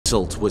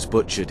Henselt was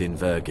butchered in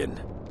Vergen.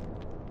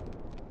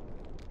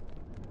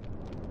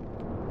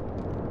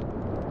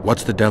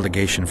 What's the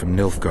delegation from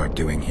Nilfgaard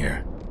doing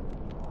here?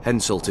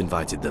 Henselt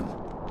invited them.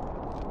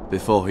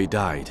 Before he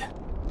died.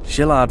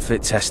 Shillard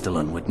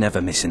Fitzhestelan would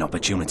never miss an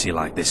opportunity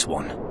like this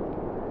one.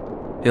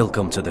 He'll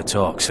come to the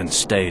talks and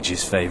stage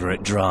his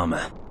favorite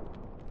drama.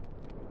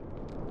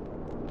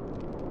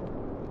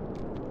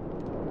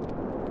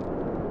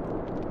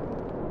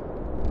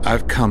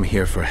 I've come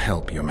here for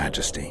help, Your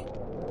Majesty.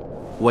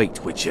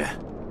 Wait, Witcher.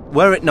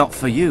 Were it not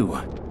for you,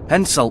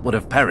 Henselt would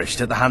have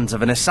perished at the hands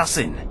of an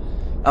assassin.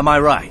 Am I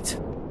right?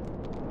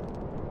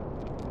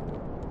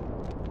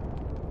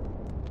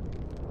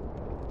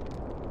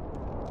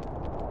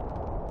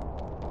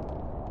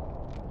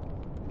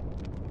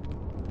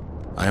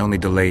 I only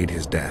delayed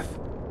his death.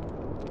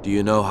 Do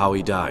you know how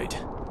he died?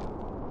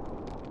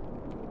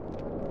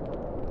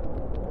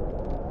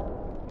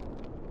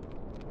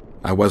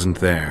 I wasn't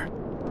there.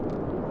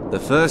 The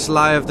first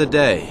lie of the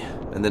day,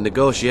 and the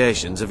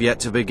negotiations have yet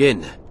to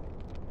begin.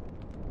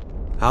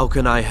 How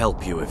can I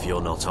help you if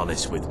you're not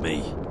honest with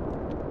me?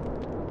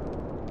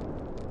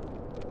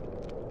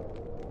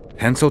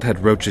 Henselt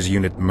had Roach's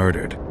unit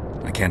murdered.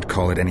 I can't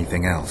call it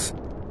anything else.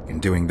 In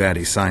doing that,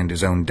 he signed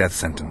his own death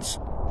sentence.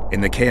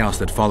 In the chaos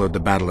that followed the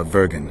Battle of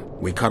Vergen,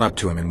 we caught up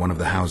to him in one of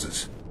the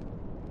houses.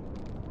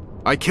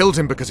 I killed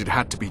him because it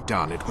had to be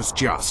done. It was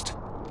just.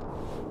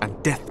 And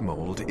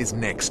Deathmold is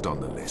next on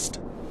the list.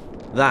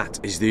 That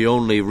is the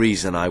only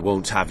reason I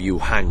won't have you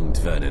hanged,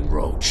 Vernon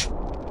Roach.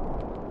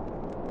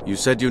 You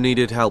said you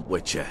needed help,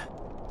 Witcher.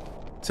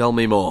 Tell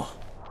me more.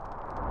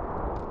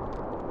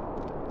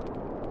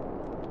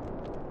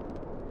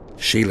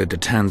 Sheila de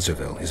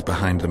Tanzerville is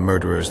behind the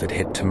murderers that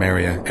hit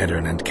Temeria,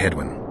 Eddern, and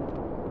Kedwen.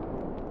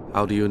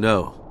 How do you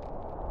know?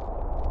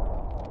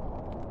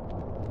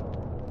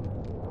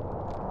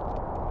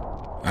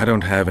 I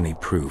don't have any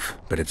proof,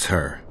 but it's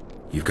her.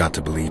 You've got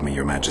to believe me,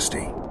 Your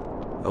Majesty.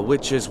 A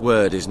witcher's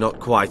word is not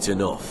quite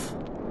enough.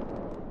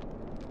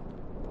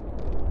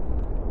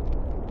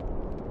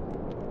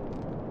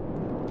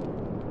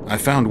 I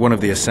found one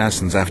of the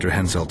assassins after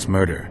Henselt's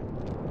murder.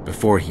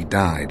 Before he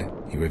died,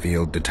 he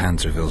revealed de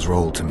Tanzerville's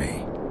role to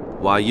me.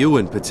 Why you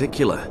in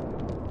particular?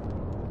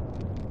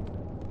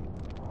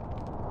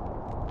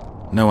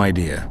 No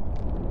idea.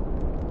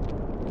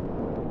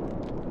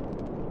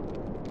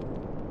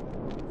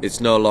 It's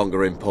no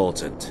longer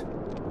important.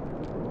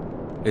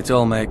 It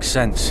all makes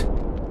sense.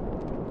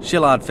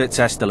 Shillard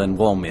Fitzhestelan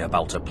warned me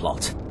about a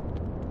plot.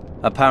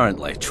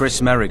 Apparently, Triss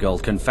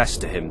Merigold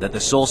confessed to him that the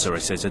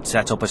sorceresses had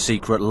set up a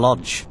secret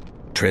lodge.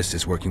 Triss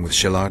is working with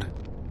Shillard?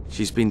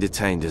 She's been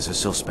detained as a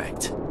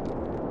suspect.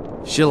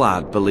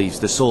 Shillard believes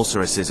the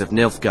sorceresses of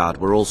Nilfgaard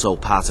were also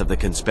part of the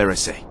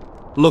conspiracy.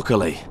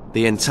 Luckily,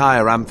 the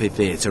entire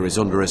amphitheater is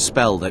under a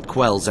spell that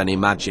quells any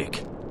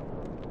magic.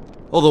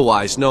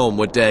 Otherwise, no one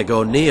would dare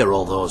go near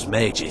all those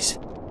mages.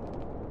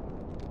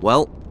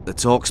 Well, the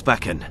talks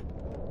beckon.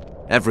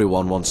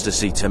 Everyone wants to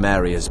see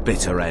Temeria's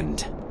bitter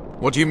end.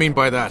 What do you mean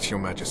by that, Your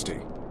Majesty?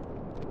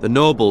 The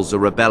nobles are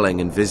rebelling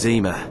in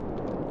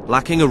Vizima.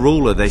 Lacking a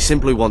ruler, they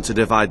simply want to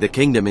divide the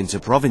kingdom into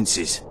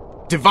provinces.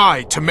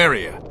 Divide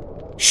Temeria!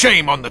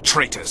 Shame on the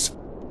traitors!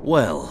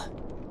 Well,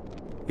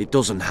 it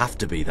doesn't have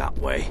to be that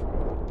way.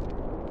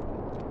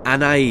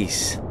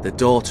 Anais, the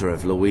daughter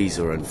of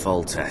Louisa and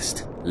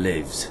Foltest,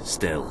 lives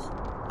still.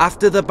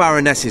 After the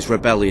Baroness's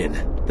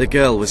rebellion, the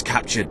girl was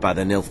captured by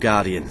the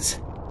Nilfgaardians.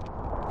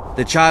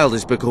 The child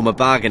has become a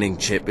bargaining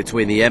chip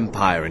between the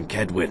Empire and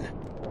Kedwen.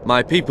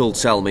 My people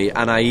tell me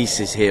Anais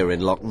is here in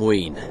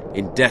Lochmuin,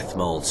 in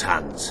Deathmold's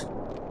hands.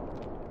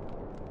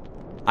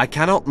 I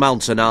cannot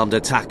mount an armed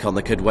attack on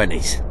the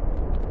Kedwenis.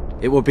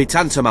 It would be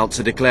tantamount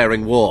to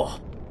declaring war,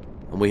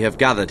 and we have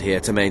gathered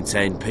here to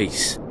maintain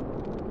peace.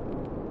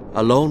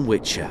 A lone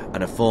witcher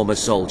and a former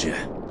soldier.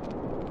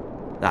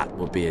 That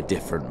would be a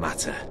different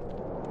matter.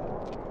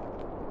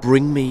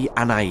 Bring me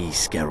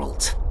Anais,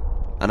 Geralt,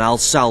 and I'll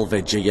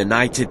salvage a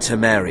united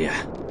Temeria,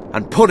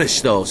 and punish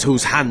those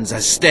whose hands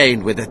are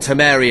stained with the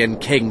Temerian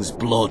king's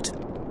blood.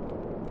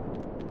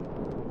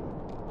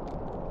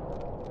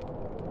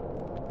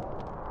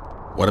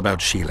 What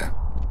about Sheila?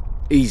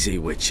 Easy,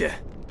 Witcher.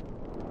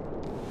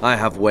 I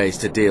have ways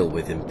to deal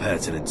with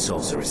impertinent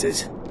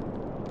sorceresses.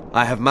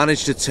 I have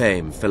managed to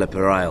tame Philippa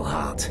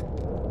Eilhart.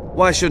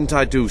 Why shouldn't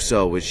I do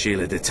so with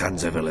Sheila de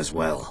Tanzerville as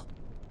well?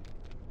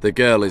 The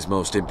girl is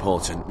most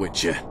important,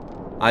 Witcher.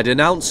 I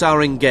denounce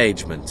our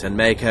engagement and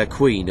make her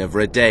queen of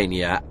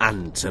Redania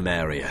and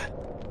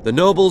Temeria. The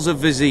nobles of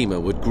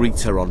Vizima would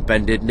greet her on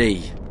bended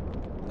knee,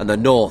 and the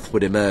North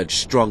would emerge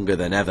stronger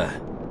than ever.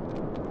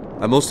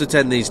 I must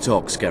attend these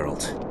talks,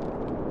 Geralt.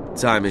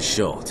 Time is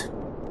short.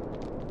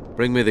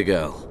 Bring me the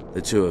girl,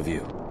 the two of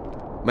you.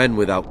 Men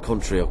without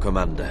country or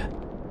commander.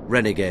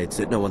 Renegades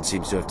that no one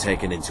seems to have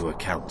taken into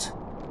account.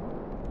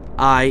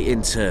 I,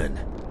 in turn,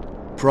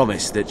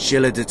 promise that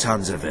Sheila de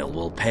Tanzerville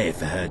will pay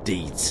for her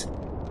deeds.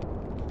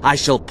 I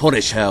shall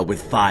punish her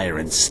with fire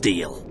and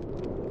steel.